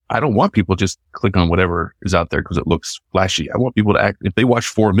I don't want people just click on whatever is out there because it looks flashy. I want people to act, if they watch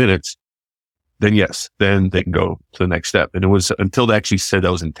 4 minutes, then yes, then they can go to the next step. And it was until they actually said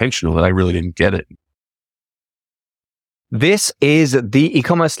that was intentional that I really didn't get it. This is The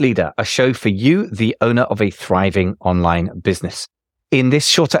E-Commerce Leader, a show for you, the owner of a thriving online business. In this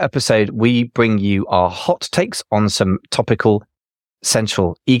shorter episode, we bring you our hot takes on some topical,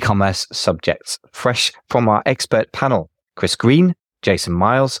 central e-commerce subjects, fresh from our expert panel, Chris Green, Jason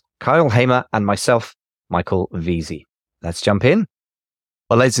Miles, Kyle Hamer, and myself, Michael Veazey. Let's jump in.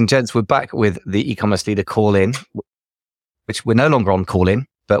 Well, ladies and gents, we're back with the E-Commerce Leader call-in, which we're no longer on call-in,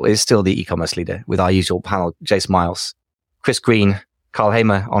 but we're still the E-Commerce Leader with our usual panel, Jason Miles, Chris Green, Kyle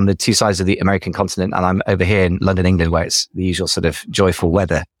Hamer on the two sides of the American continent, and I'm over here in London, England, where it's the usual sort of joyful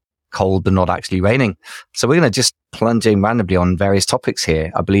weather, cold but not actually raining. So we're going to just plunge in randomly on various topics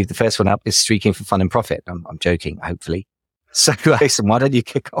here. I believe the first one up is streaking for fun and profit. I'm joking, hopefully. So, Jason, why don't you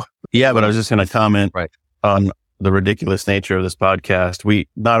kick off? Yeah, but I was just going to comment on the ridiculous nature of this podcast. We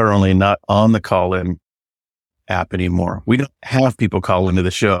not only not on the call-in app anymore, we don't have people call into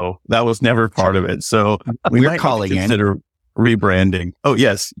the show. That was never part of it. So we might calling consider rebranding. Oh,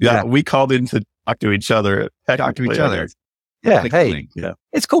 yes. Yeah. We called in to talk to each other. Talk to each other. Yeah. Hey,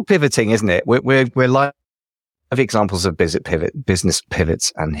 it's called pivoting, isn't it? We're like examples of business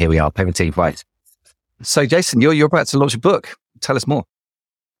pivots. And here we are pivoting. Right. So Jason, you're about to launch a book. Tell us more.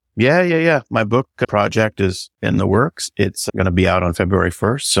 Yeah. My book project is in the works. It's going to be out on February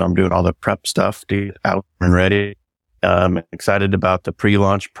 1st. So I'm doing all the prep stuff to get out and ready. I'm excited about the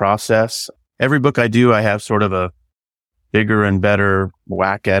pre-launch process. Every book I do, I have sort of a bigger and better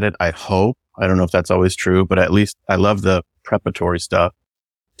whack at it. I hope. I don't know if that's always true, but at least I love the preparatory stuff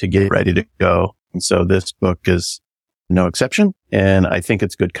to get ready to go. And so this book is no exception. And I think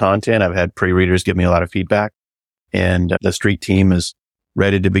it's good content. I've had pre-readers give me a lot of feedback, and the street team is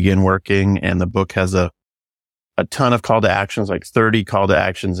ready to begin working. And the book has a ton of call to actions, like 30 call to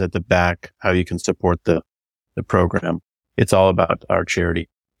actions at the back, how you can support the program. It's all about our charity.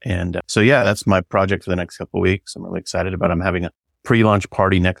 And so, yeah, that's my project for the next couple of weeks. I'm really excited about it. I'm having a pre-launch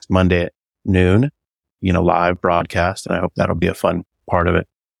party next Monday at noon, live broadcast. And I hope that'll be a fun part of it.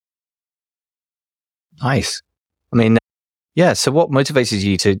 Nice. I mean, yeah. So what motivated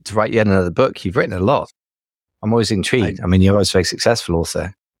you to write yet another book? You've written a lot. I'm always intrigued. I mean, you're always very successful also.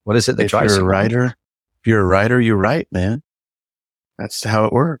 What is it that drives you? If you're a writer, you write, man. That's how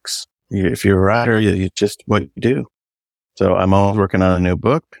it works. If you're a writer, you just what you do. So I'm always working on a new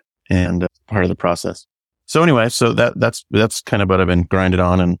book, and part of the process. So anyway, so that's kind of what I've been grinding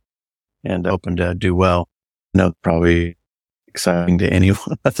on and hoping to do well. No, probably exciting to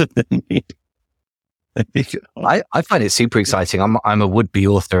anyone other than me. I find it super exciting. I'm a would-be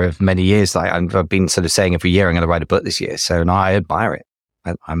author of many years. I've been sort of saying every year I'm going to write a book this year. So now I admire it.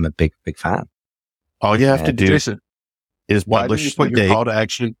 I'm a big fan. All you have to do is why do you put your call to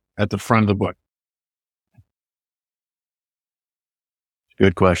action at the front of the book?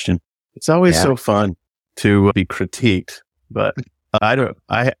 Good question. It's always so fun to be critiqued, but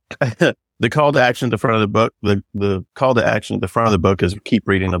the call to action at the front of the book, the call to action at the front of the book is keep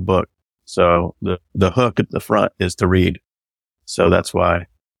reading the book. So the hook at the front is to read. So that's why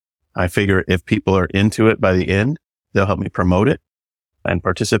I figure if people are into it by the end, they'll help me promote it and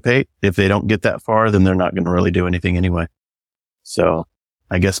participate. If they don't get that far, then they're not going to really do anything anyway. So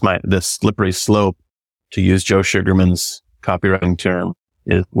I guess the slippery slope, to use Joe Sugarman's copywriting term,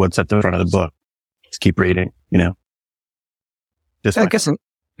 is what's at the front of the book. Just keep reading, I guess it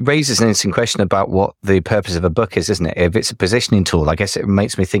raises an interesting question about what the purpose of a book is, isn't it? If it's a positioning tool, I guess it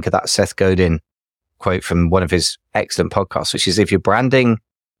makes me think of that Seth Godin quote from one of his excellent podcasts, which is if you're branding,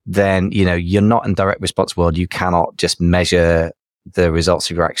 then, you're not in direct response world. You cannot just measure the results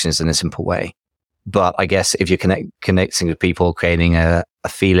of your actions in a simple way. But I guess if you're connecting with people, creating a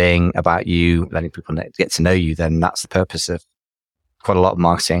feeling about you, letting people get to know you, then that's the purpose of quite a lot of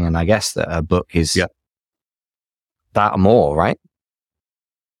marketing. And I guess that a book is that or more, right?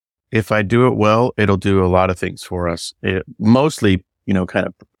 If I do it well, it'll do a lot of things for us. It mostly, kind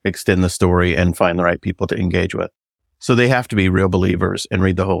of extend the story and find the right people to engage with. So they have to be real believers and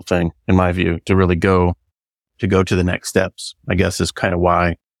read the whole thing, in my view, to really go to the next steps, I guess is kind of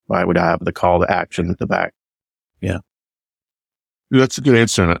why would I have the call to action at the back? Yeah. That's a good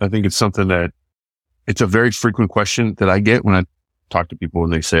answer. I think it's something that it's a very frequent question that I get when I talk to people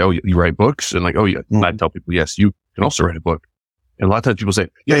and they say, "Oh, you write books?" And like, "Oh, yeah." And I tell people, "Yes, you can also write a book." And a lot of times people say,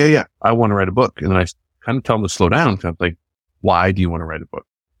 yeah, I want to write a book. And then I kind of tell them to slow down, kind of like, why do you want to write a book?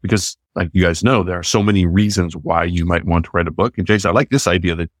 Because like you guys know, there are so many reasons why you might want to write a book. And Jason, I like this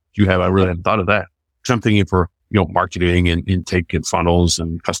idea that you have. I really hadn't thought of that. Because I'm thinking for marketing and intake and funnels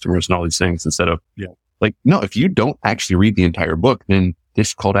and customers and all these things instead of, like, no, if you don't actually read the entire book, then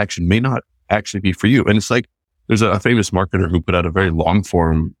this call to action may not actually be for you. And it's like, there's a famous marketer who put out a very long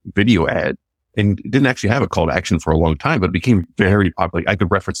form video ad and didn't actually have a call to action for a long time, but it became very popular. I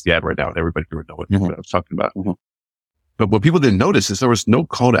could reference the ad right now and everybody would know what I was talking about. But what people didn't notice is there was no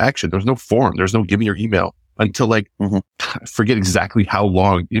call to action. There was no form. There's no give me your email until like, I forget exactly how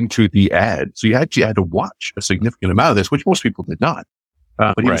long into the ad. So you actually had to watch a significant amount of this, which most people did not.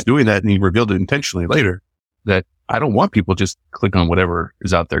 But he was doing that and he revealed it intentionally later that I don't want people just click on whatever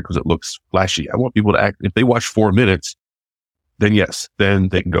is out there because it looks flashy. I want people to act. If they watch 4 minutes, then yes, then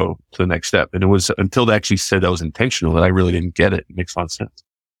they can go to the next step. And it was until they actually said that was intentional that I really didn't get it. It makes a lot of sense.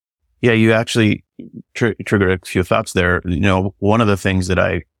 Yeah, you actually triggered a few thoughts there. One of the things that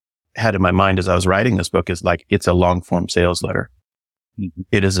I had in my mind as I was writing this book is like, it's a long form sales letter.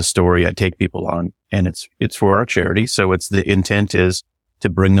 It is a story I take people on, and it's for our charity. So the intent is to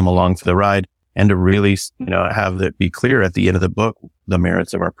bring them along for the ride and to really, have it be clear at the end of the book, the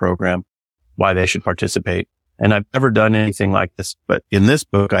merits of our program, why they should participate. And I've never done anything like this, but in this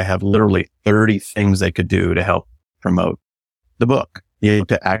book, I have literally 30 things they could do to help promote the book,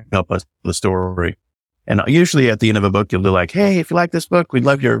 to help us the story. And usually at the end of a book, you'll be like, hey, if you like this book, we'd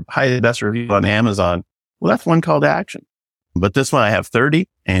love your highest best review on Amazon. Well, that's one call to action. But this one I have 30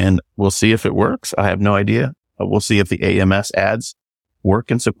 and we'll see if it works. I have no idea. We'll see if the AMS ads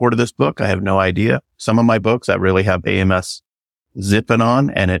work in support of this book. I have no idea. Some of my books I really have AMS zipping on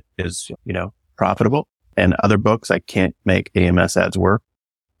and it is, profitable. And other books I can't make AMS ads work.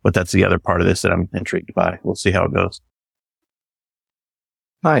 But that's the other part of this that I'm intrigued by. We'll see how it goes.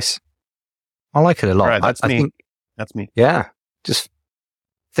 Nice. I like it a lot. All right, that's me. That's me. Yeah. Just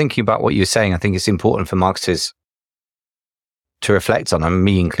thinking about what you're saying, I think it's important for marketers to reflect on, and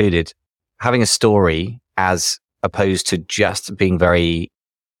me included, having a story as opposed to just being very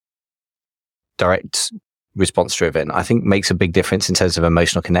direct response driven, I think makes a big difference in terms of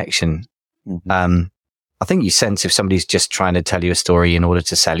emotional connection. I think you sense if somebody's just trying to tell you a story in order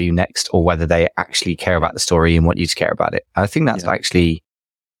to sell you next, or whether they actually care about the story and want you to care about it. I think that's actually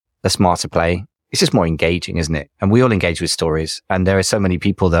a smarter play. It's just more engaging, isn't it? And we all engage with stories. And there are so many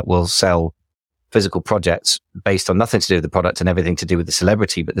people that will sell physical projects based on nothing to do with the product and everything to do with the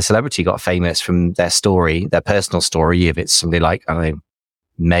celebrity. But the celebrity got famous from their story, their personal story. If it's somebody like, I don't know,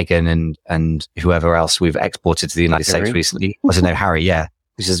 Meghan and whoever else we've exported to the United States recently. I don't know, Harry,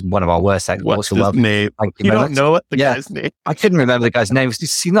 which is one of our worst exports. What's his name? You don't know what the guy's name? I couldn't remember the guy's name.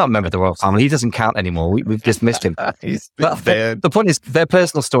 He's not a member of the royal family. He doesn't count anymore. We've just missed him. The point is, their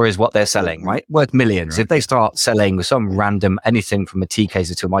personal story is what they're selling, right? Worth millions. Right. If they start selling some random anything from a tea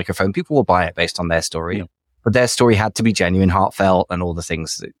case to a microphone, people will buy it based on their story. Yeah. But their story had to be genuine, heartfelt, and all the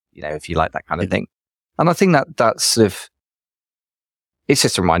things that, if you like that kind of thing. And I think that's sort of, it's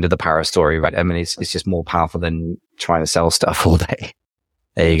just a reminder of the power of story, right? I mean, it's just more powerful than trying to sell stuff all day.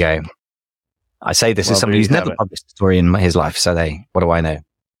 There you go. I say this as somebody who's never published a story in his life. So what do I know?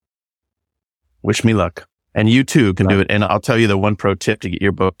 Wish me luck. And you too can do it. And I'll tell you the one pro tip to get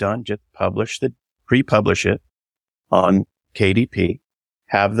your book done. Just pre-publish it on KDP.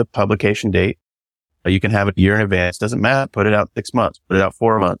 Have the publication date. You can have it a year in advance. Doesn't matter. Put it out 6 months. Put it out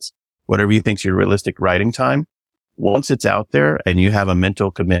 4 months. Whatever you think's your realistic writing time. Once it's out there and you have a mental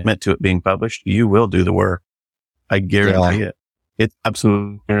commitment to it being published, you will do the work. I guarantee it. It's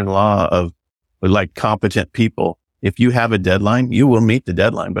absolutely in law of like competent people. If you have a deadline, you will meet the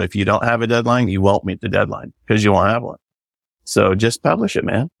deadline. But if you don't have a deadline, you won't meet the deadline because you won't have one. So just publish it,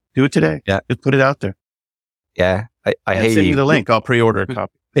 man. Do it today. Yeah. Just put it out there. Yeah. I hate send me the link. I'll pre-order a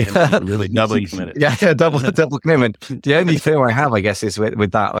copy. Really doubly committed. Yeah. Double commitment. The only fear I have, I guess, is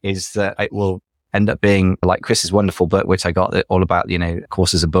with that is that it will end up being like Chris's wonderful book, which I got all about,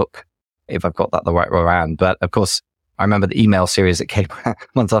 course as a book, if I've got that the right way around. But of course, I remember the email series that came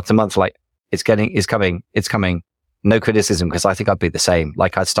month after month, like it's coming. No criticism, because I think I'd be the same.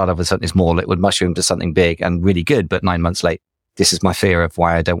 Like I'd start off with something small, it would mushroom to something big and really good, but 9 months late. This is my fear of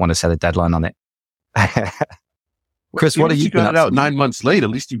why I don't want to set a deadline on it. Chris, what are you got it out 9 months late?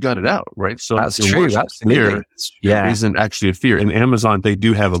 At least you got it out, right? So that's true. Fear isn't actually a fear. And Amazon, they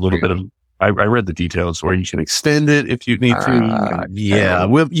do have a little bit of. I read the details where you can extend it if you need to. You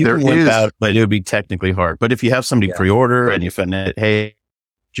can whip out, but it would be technically hard. But if you have somebody pre-order and you find it, hey,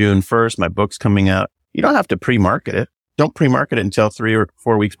 June 1st, my book's coming out. You don't have to pre-market it. Don't pre-market it until 3 or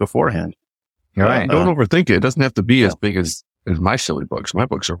 4 weeks beforehand. Right. Don't overthink it. It doesn't have to be as big as my silly books. My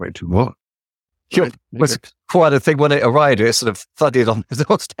books are way too long. It was quite a thing when it arrived. It sort of thudded on the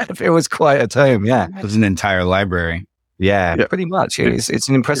doorstep. It was quite a tome, yeah. It was an entire library. Yeah, pretty much. It's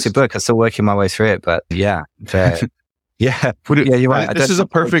an impressive book. I'm still working my way through it, but yeah. Yeah, you're right. This is a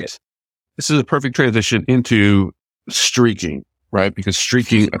perfect transition into streaking, right? Because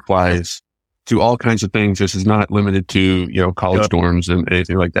streaking applies to all kinds of things. This is not limited to, college dorms and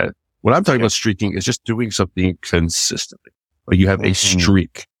anything like that. What I'm talking about streaking is just doing something consistently. Like you have a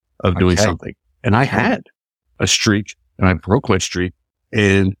streak of doing something. And I had a streak and I broke my streak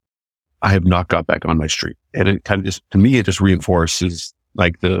and I have not got back on my streak. And it kind of just, to me, it just reinforces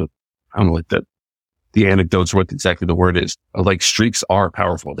like the anecdotes or what exactly the word is. Like streaks are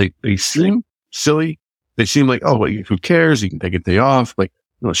powerful. They seem silly. They seem like, oh, well, who cares? You can take a day off. Like,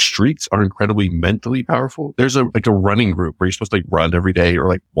 streaks are incredibly mentally powerful. There's a running group where you're supposed to like run every day or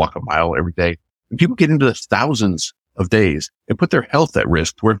like walk a mile every day. And people get into the thousands of days and put their health at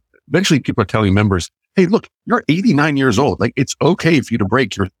risk where eventually people are telling members, hey, look, you're 89 years old. Like it's okay for you to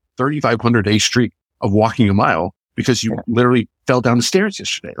break your 3,500 day streak of walking a mile because you literally fell down the stairs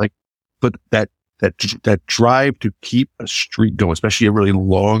yesterday. Like, but that drive to keep a streak going, especially a really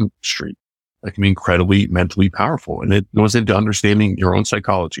long streak, that can be incredibly mentally powerful. And it goes into understanding your own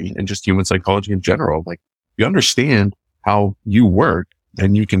psychology and just human psychology in general. Like you understand how you work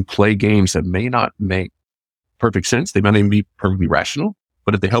and you can play games that may not make perfect sense. They might not even be perfectly rational,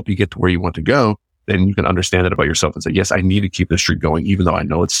 but if they help you get to where you want to go, then you can understand that about yourself and say, yes, I need to keep this streak going, even though I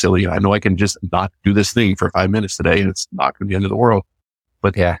know it's silly. I know I can just not do this thing for 5 minutes today and it's not going to be the end of the world.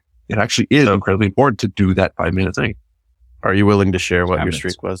 But it actually is incredibly important to do that 5-minute thing. Are you willing to share what your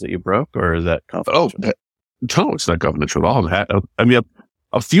streak was that you broke, or is that confidential? No, it's not confidential at all. I mean,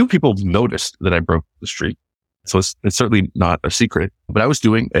 a few people noticed that I broke the streak. So it's certainly not a secret, but I was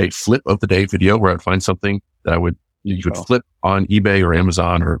doing a flip of the day video where I'd find something that you could flip on eBay or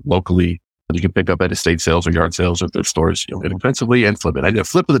Amazon or locally. You can pick up at estate sales or yard sales or thrift stores, inexpensively and flip it. I did a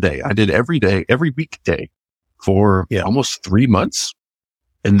flip of the day. I did every day, every weekday for almost 3 months.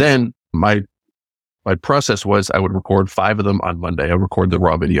 And then my process was I would record 5 of them on Monday. I would record the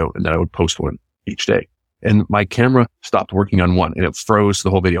raw video and then I would post one each day. And my camera stopped working on one and it froze the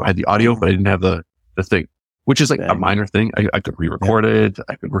whole video. I had the audio, but I didn't have the thing, which is like a minor thing. I could re-record it.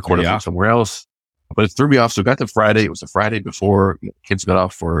 I could record it from somewhere else, but it threw me off. So I got to Friday. It was the Friday before kids got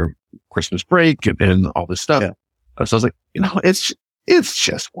off for Christmas break and all this stuff. So I was like, it's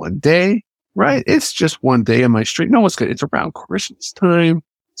just one day, right? It's just one day in my streak. No, it's good. It's around Christmas time.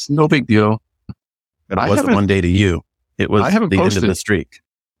 It's no big deal. But it wasn't one day to you. It was the end of the streak.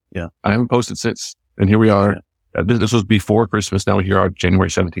 Yeah. I haven't posted since. And here we are. This was before Christmas. Now here are January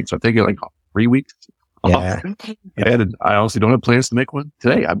 17th. So I'm thinking like 3 weeks. Yeah. And I honestly don't have plans to make one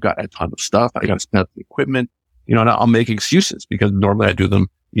today. I've got a ton of stuff. I got to spend the equipment, and I'll make excuses because normally I do them,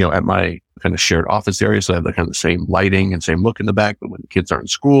 at my kind of shared office area. So I have the kind of the same lighting and same look in the back. But when the kids aren't in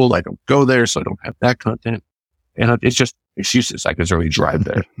school, I don't go there. So I don't have that content. And it's just excuses. I could certainly drive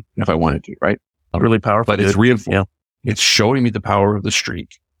there if I wanted to, right? Really powerful. But it's reinforcing. Yeah. It's showing me the power of the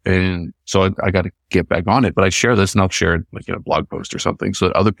streak. And so I got to get back on it. But I share this and I'll share it like in a blog post or something so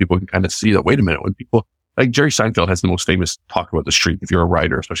that other people can kind of see that, wait a minute, when people, like Jerry Seinfeld has the most famous talk about the streak. If you're a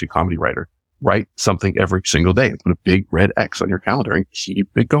writer, especially a comedy writer, write something every single day. Put a big red X on your calendar and keep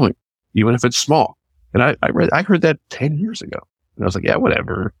it going, even if it's small. And I heard that 10 years ago. And I was like, yeah,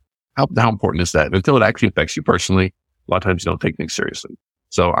 whatever. How important is that? Until it actually affects you personally, a lot of times you don't take things seriously.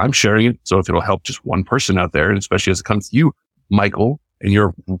 So I'm sharing it. So if it'll help just one person out there, and especially as it comes to you, Michael, and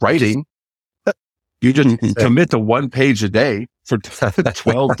you're writing, you just commit to 1 page a day for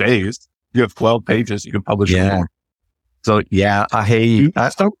 12 days. You have 12 pages. You can publish more. So I hear you.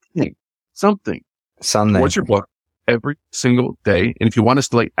 Something. Sunday. What's your book every single day? And if you want us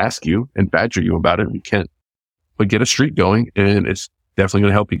to ask you and badger you about it, we can. But get a streak going, and it's definitely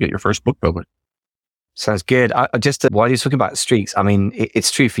going to help you get your first book published. Sounds good. Just while you're talking about streaks, I mean,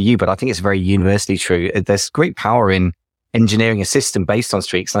 it's true for you, but I think it's very universally true. There's great power in engineering a system based on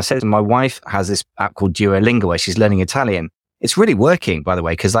streaks. And I said, my wife has this app called Duolingo where she's learning Italian. It's really working, by the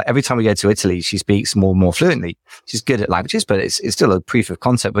way, because every time we go to Italy, she speaks more and more fluently. She's good at languages, but it's still a proof of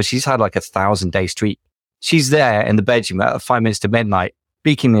concept. But she's had like 1,000-day streak. She's there in the bedroom at 5 minutes to midnight,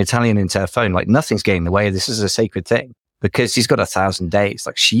 speaking Italian into her phone. Like nothing's getting in the way. This is a sacred thing. Because she's got 1,000 days.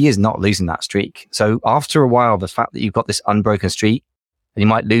 Like she is not losing that streak. So after a while, the fact that you've got this unbroken streak and you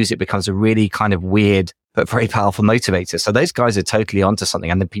might lose it becomes a really kind of weird, but very powerful motivator. So those guys are totally onto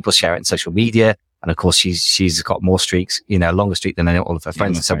something. And then people share it in social media. And of course, she's got more streaks, a longer streak than all of her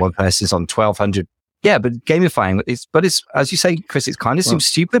friends. And so one person's on 1,200. Yeah, but gamifying it's, as you say, Chris, it kind of seems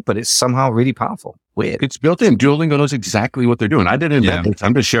stupid, but it's somehow really powerful. Weird. It's built in. Duolingo knows exactly what they're doing. I didn't invent it.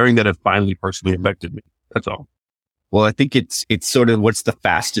 I'm just sharing that it finally personally affected me. That's all. Well, I think it's sort of what's the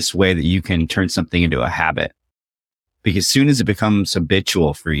fastest way that you can turn something into a habit. Because as soon as it becomes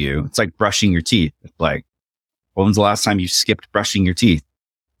habitual for you, it's like brushing your teeth. It's like, when was the last time you skipped brushing your teeth?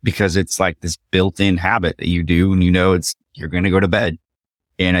 Because it's like this built-in habit that you do, and you're going to go to bed.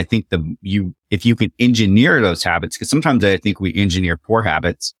 And I think if you can engineer those habits, because sometimes I think we engineer poor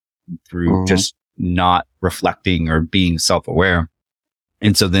habits through just not reflecting or being self-aware.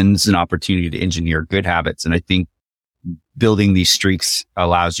 And so then it's an opportunity to engineer good habits. And I think building these streaks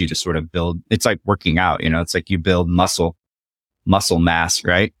allows you to sort of it's like working out, it's like you build muscle mass,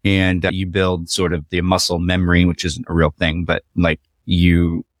 right? And you build sort of the muscle memory, which isn't a real thing, but like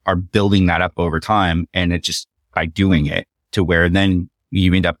you are building that up over time, and it just by doing it to where then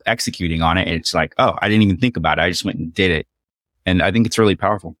you end up executing on it. And it's like, oh, I didn't even think about it. I just went and did it. And I think it's really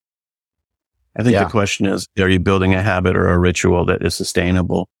powerful. I think the question is, are you building a habit or a ritual that is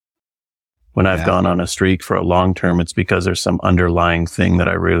sustainable? When I've gone on a streak for a long term, it's because there's some underlying thing that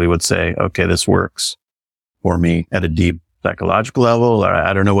I really would say, okay, this works for me at a deep psychological level. Or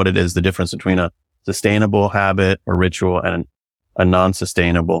I don't know what it is, the difference between a sustainable habit or ritual and a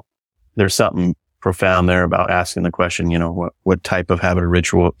non-sustainable. There's something profound there about asking the question, what type of habit or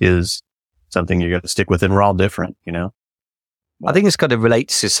ritual is something you're going to stick with, and we're all different, I think it's got to relate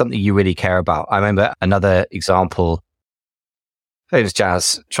to something you really care about. I remember another example, famous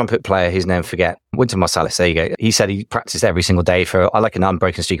jazz trumpet player, his name forget, Wynton Marsalis, there you go. He said he practiced every single day for like an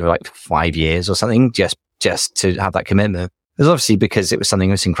unbroken streak of like 5 years or something, just to have that commitment. It was obviously because it was something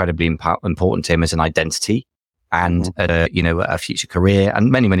that was incredibly important to him as an identity and, a future career,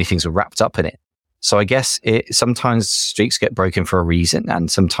 and many, many things were wrapped up in it. So I guess sometimes streaks get broken for a reason. And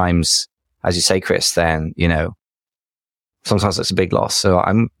sometimes, as you say, Chris, then, sometimes it's a big loss. So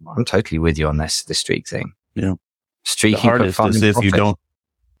I'm totally with you on this streak thing. Yeah. Streaking. The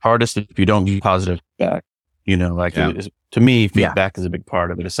hardest is if you don't get positive feedback, to me, feedback is a big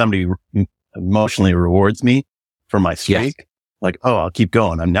part of it. If somebody emotionally rewards me for my streak, like, oh, I'll keep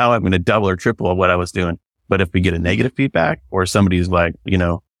going. I'm going to double or triple what I was doing. But if we get a negative feedback, or somebody's like,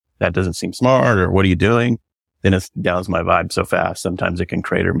 that doesn't seem smart, or what are you doing? Then it downs my vibe so fast. Sometimes it can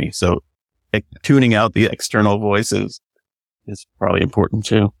crater me. So tuning out the external voices is probably important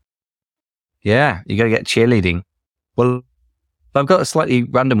too. Yeah. You got to get cheerleading. Well, I've got a slightly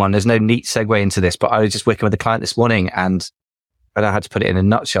random one. There's no neat segue into this, but I was just working with a client this morning, and I don't know how to put it in a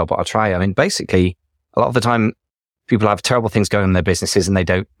nutshell, but I'll try. I mean, basically, a lot of the time people have terrible things going in their businesses and they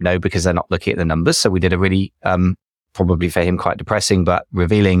don't know because they're not looking at the numbers. So we did a really, probably for him quite depressing, but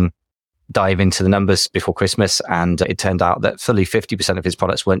revealing dive into the numbers before Christmas. And it turned out that fully 50% of his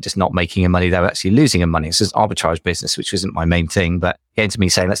products weren't just not making him money, they were actually losing him money. So it's an arbitrage business, which isn't my main thing, but he came to me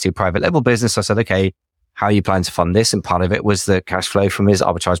saying, let's do private label business. I said, okay, how are you planning to fund this? And part of it was the cash flow from his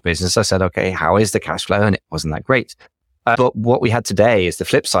arbitrage business. I said, okay, how is the cash flow? And it wasn't that great. But what we had today is the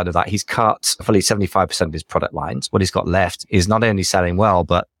flip side of that. He's cut fully 75% of his product lines. What he's got left is not only selling well,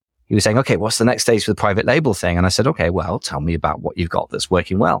 but he was saying, okay, what's the next stage for the private label thing? And I said, okay, well, tell me about what you've got that's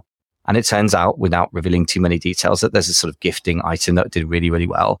working well. And it turns out, without revealing too many details, that there's a sort of gifting item that did really, really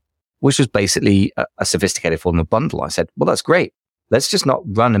well, which was basically a sophisticated form of bundle. I said, well, that's great. Let's just not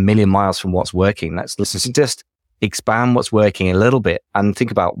run a million miles from what's working. Let's just expand what's working a little bit and think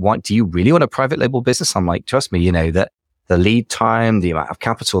about, what do you really want a private label business? I'm like, trust me, that the lead time, the amount of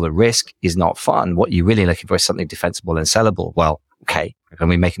capital, the risk is not fun. What you're really looking for is something defensible and sellable. Well, okay, can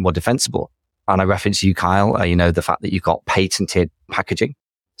we make it more defensible? And I referenced you, Kyle, the fact that you've got patented packaging.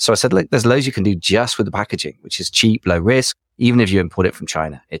 So I said, look, there's loads you can do just with the packaging, which is cheap, low risk. Even if you import it from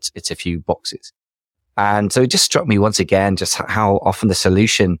China, it's a few boxes. And so it just struck me once again, just how often the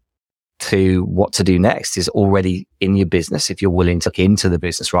solution to what to do next is already in your business if you're willing to look into the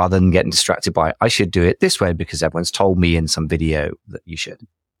business rather than getting distracted by, I should do it this way because everyone's told me in some video that you should.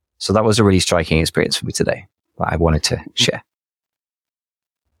 So that was a really striking experience for me today that I wanted to share.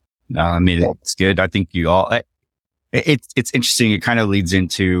 No, I mean, it's good. I think it's interesting. It kind of leads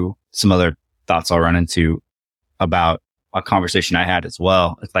into some other thoughts I'll run into about a conversation I had as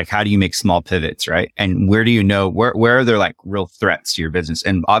well. It's like, how do you make small pivots, right? And where do you know, where are there like real threats to your business?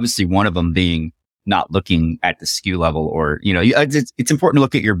 And obviously one of them being not looking at the SKU level, or, it's important to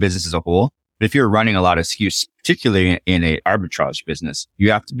look at your business as a whole. But if you're running a lot of SKUs, particularly in a arbitrage business,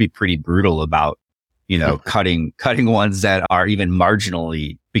 you have to be pretty brutal about, cutting ones that are even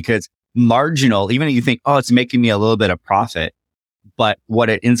marginally, because marginal, even if you think, oh, it's making me a little bit of profit, but what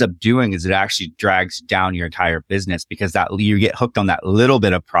it ends up doing is it actually drags down your entire business, because that you get hooked on that little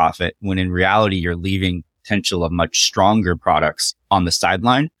bit of profit when in reality, you're leaving potential of much stronger products on the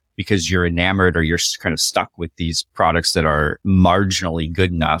sideline because you're enamored or you're kind of stuck with these products that are marginally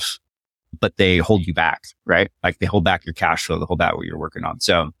good enough, but they hold you back, right? Like they hold back your cash flow, they hold back what you're working on.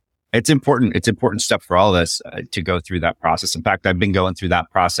 So It's important. It's important step for all of us to go through that process. In fact, I've been going through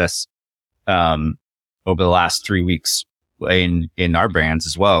that process over the last 3 weeks in our brands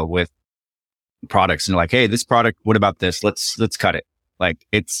as well with products, and like, hey, this product, what about this? Let's cut it. Like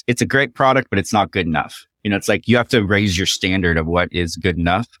it's a great product, but it's not good enough. It's like you have to raise your standard of what is good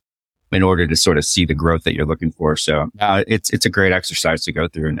enough in order to sort of see the growth that you're looking for. So it's a great exercise to go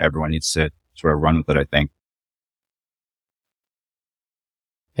through, and everyone needs to sort of run with it, I think.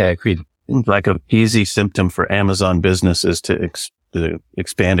 Yeah, agreed. Like an easy symptom for Amazon business is to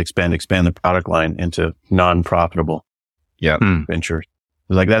expand the product line into non-profitable ventures.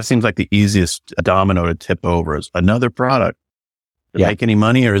 Like that seems like the easiest domino to tip over is another product. Does it make any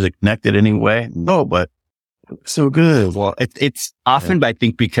money, or is it connected anyway? No, but it's so good. Well, it's often, I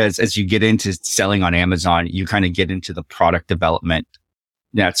think, because as you get into selling on Amazon, you kind of get into the product development.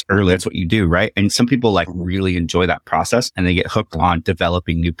 That's early. That's what you do, right? And some people like really enjoy that process, and they get hooked on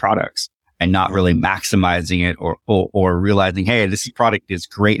developing new products and not really maximizing it or realizing, hey, this product is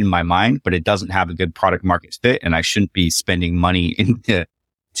great in my mind, but it doesn't have a good product market fit, and I shouldn't be spending money into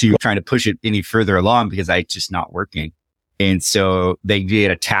trying to push it any further along because it's just not working. And so they get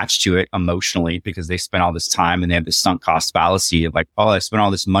attached to it emotionally because they spent all this time, and they have this sunk cost fallacy of like, oh, I spent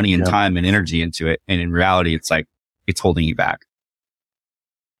all this money and time and energy into it. And in reality, it's like, it's holding you back.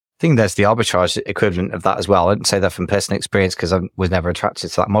 I think there's the arbitrage equivalent of that as well. I didn't say that from personal experience because I was never attracted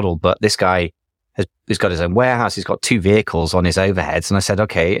to that model, but this guy he's got his own warehouse. He's got 2 vehicles on his overheads. And I said,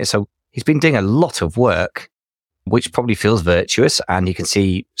 okay, so he's been doing a lot of work, which probably feels virtuous, and you can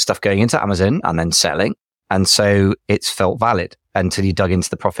see stuff going into Amazon and then selling. And so it's felt valid until you dug into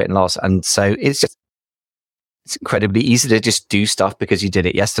the profit and loss. And so it's incredibly easy to just do stuff because you did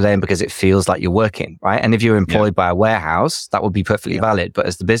it yesterday and because it feels like you're working, right? And if you're employed by a warehouse, that would be perfectly valid. But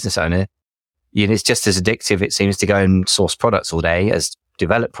as the business owner, it's just as addictive, it seems, to go and source products all day, as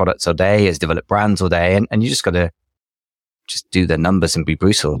develop products all day, as develop brands all day. And you just got to just do the numbers and be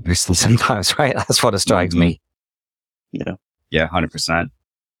brutal sometimes, right? That's what strikes me. Yeah. Yeah, 100%.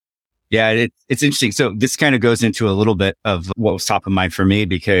 Yeah, it's interesting. So this kind of goes into a little bit of what was top of mind for me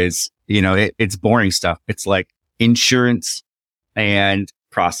because, it's boring stuff. It's like insurance and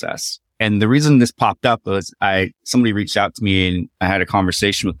process. And the reason this popped up was somebody reached out to me and I had a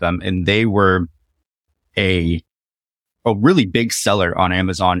conversation with them, and they were a really big seller on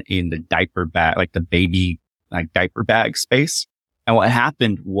Amazon in the diaper bag, like the baby, like diaper bag space. And what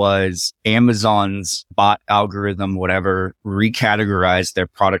happened was Amazon's bot algorithm, whatever, recategorized their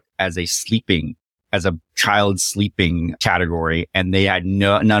product as a child sleeping category. And they had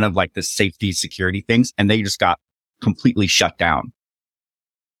none of like the safety security things. And they just got completely shut down.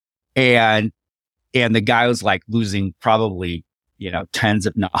 And the guy was like losing probably, tens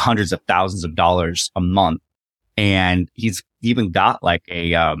of not hundreds of thousands of dollars a month. And he's even got like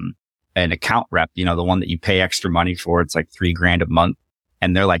an account rep, the one that you pay extra money for. It's like $3,000 a month.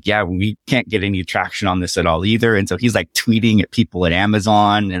 And they're like, yeah, we can't get any traction on this at all either. And so he's like tweeting at people at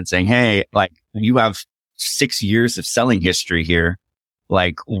Amazon and saying, hey, like you have 6 years of selling history here.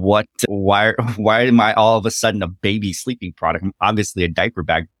 Like why am I all of a sudden a baby sleeping product? I'm obviously a diaper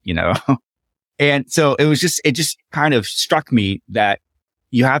bag, And so it just kind of struck me that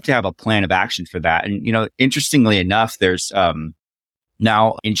you have to have a plan of action for that. And, interestingly enough, there's,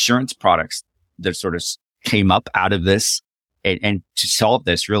 now insurance products that sort of came up out of this and to solve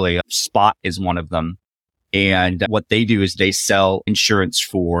this, really, Spot is one of them. And what they do is they sell insurance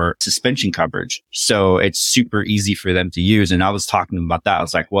for suspension coverage. So it's super easy for them to use. And I was talking to them about that. I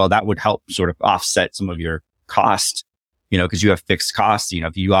was like, well, that would help sort of offset some of your cost, because you have fixed costs.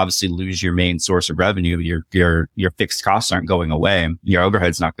 If you obviously lose your main source of revenue, your fixed costs aren't going away. Your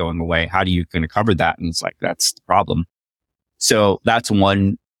overhead's not going away. How do you going to cover that? And it's like, that's the problem. So that's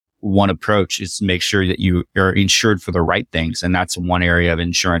one approach, is to make sure that you are insured for the right things. And that's one area of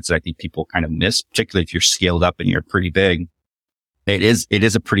insurance that I think people kind of miss, particularly if you're scaled up and you're pretty big. It is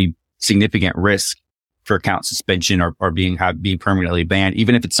a pretty significant risk for account suspension or being permanently banned,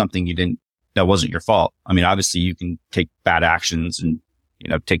 even if it's something that wasn't your fault. I mean, obviously you can take bad actions and,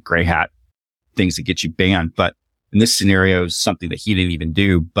 take gray hat things that get you banned. But in this scenario, is something that he didn't even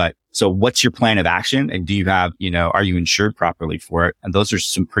do. But so what's your plan of action? And do you have, are you insured properly for it? And those are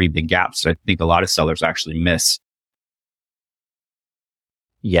some pretty big gaps that I think a lot of sellers actually miss.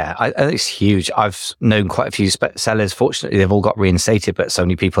 Yeah, I think it's huge. I've known quite a few sellers. Fortunately, they've all got reinstated, but so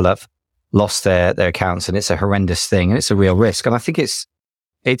many people have lost their accounts, and it's a horrendous thing, and it's a real risk. And I think it's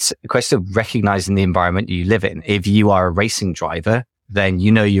a question of recognizing the environment you live in. If you are a racing driver, then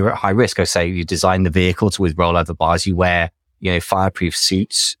you're at high risk. I say you design the vehicle with rollover bars, you wear, fireproof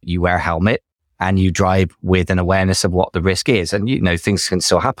suits, you wear a helmet, and you drive with an awareness of what the risk is. And, things can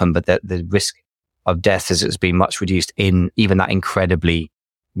still happen, but the risk of death has been much reduced in even that incredibly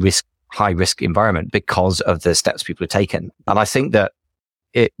high risk environment because of the steps people have taken. And I think that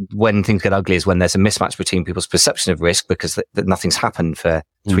when things get ugly is when there's a mismatch between people's perception of risk because that nothing's happened for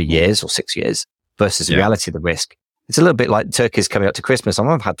 3 years or 6 years versus the reality of the risk. It's a little bit like turkeys coming up to Christmas.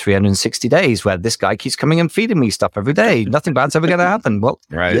 I've had 360 days where this guy keeps coming and feeding me stuff every day. Nothing bad's ever going to happen. Well,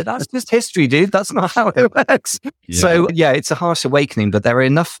 that's just history, dude. That's not how it works. Yeah. So it's a harsh awakening, but there are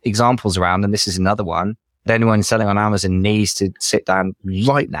enough examples around, and this is another one, that anyone selling on Amazon needs to sit down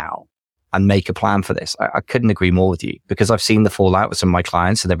right now and make a plan for this. I couldn't agree more with you because I've seen the fallout with some of my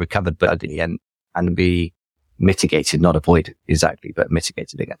clients and they've recovered badly and be mitigated, not avoided exactly, but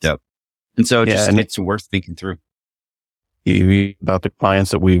mitigated against. Yep. And so it's worth thinking through. You read about the clients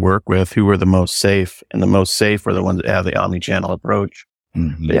that we work with who are the most safe, and the most safe are the ones that have the omni-channel approach.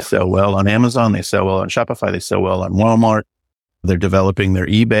 They sell well on Amazon. They sell well on Shopify. They sell well on Walmart. They're developing their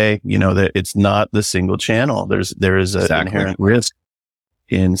eBay. That it's not the single channel. There is an inherent risk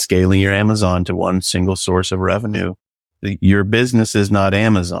in scaling your Amazon to one single source of revenue. Your business is not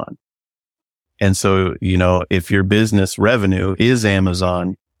Amazon. And so, if your business revenue is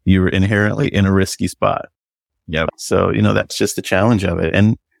Amazon, you're inherently in a risky spot. Yep. So, that's just the challenge of it.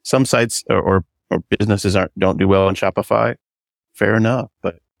 And some sites or businesses don't do well on Shopify. Fair enough,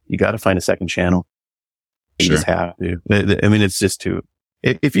 but you got to find a second channel. You just have to. It's just too,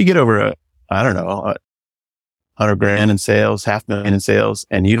 if you get over $100,000 in sales, $500,000 in sales,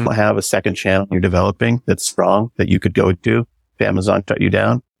 and you don't have a second channel you're developing that's strong that you could go to, if Amazon shut you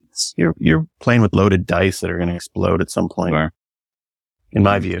down, you're playing with loaded dice that are going to explode at some point. Sure. In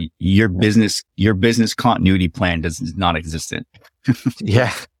my view, your business continuity plan is not existent.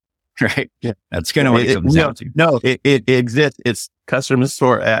 Yeah. Right. Yeah. That's kind of what it comes down to. No, it exists. It's customer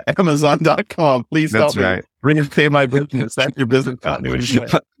support at Amazon.com. Please help me. Right. Repay my business. That's your business continuity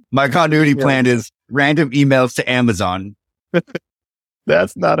plan. My continuity plan is random emails to Amazon.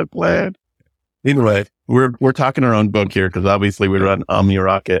 That's not a plan. Anyway, we're talking our own book here because obviously we run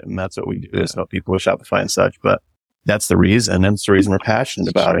OmniRocket and that's what we do is help people with Shopify and such. But that's the reason. And it's the reason we're passionate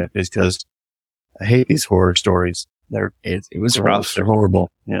about it is because I hate these horror stories. It was rough. They're horrible.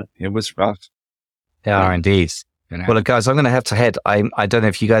 Yeah. It was rough. They are indeed. Well, look, guys, I'm going to have to head. I don't know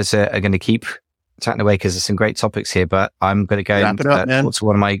if you guys are going to keep chatting away because there's some great topics here, but I'm going to go and talk to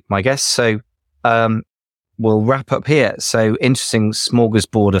one of my guests. So, we'll wrap up here. So interesting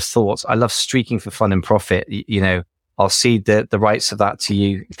smorgasbord of thoughts. I love streaking for fun and profit. I'll cede the rights of that to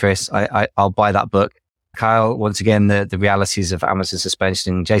you, Chris. I'll buy that book. Kyle, once again, the realities of Amazon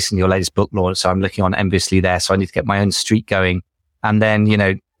suspension. Jason, your latest book launch. So I'm looking on enviously there. So I need to get my own streak going. And then,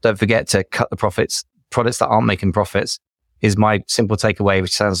 don't forget to cut the profits. Products that aren't making profits is my simple takeaway,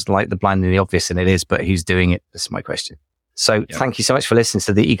 which sounds like the blindingly obvious, and it is, but who's doing it? This is my question. So Thank you so much for listening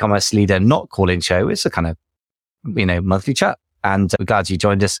to the e-commerce leader not call-in show. It's a kind of, monthly chat. And we're glad you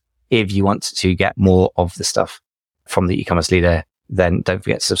joined us. If you want to get more of the stuff from the e-commerce leader, then don't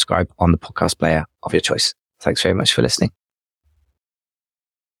forget to subscribe on the podcast player of your choice. Thanks very much for listening.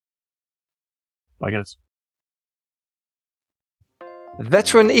 Bye, guys.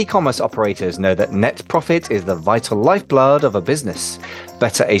 Veteran e-commerce operators know that net profit is the vital lifeblood of a business.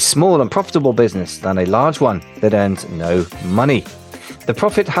 Better a small and profitable business than a large one that earns no money. The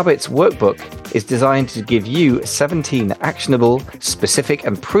Profit Habits Workbook is designed to give you 17 actionable, specific,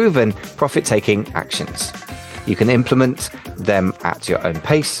 and proven profit-taking actions. You can implement them at your own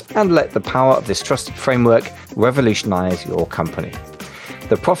pace and let the power of this trusted framework revolutionize your company.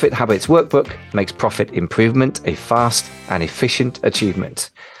 The Profit Habits Workbook makes profit improvement a fast and efficient achievement.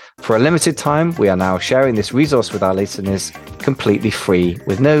 For a limited time, we are now sharing this resource with our listeners completely free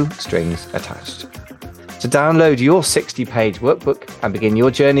with no strings attached. To download your 60-page workbook and begin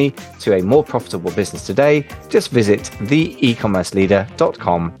your journey to a more profitable business today, just visit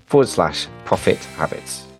theecommerceleader.com/profit habits.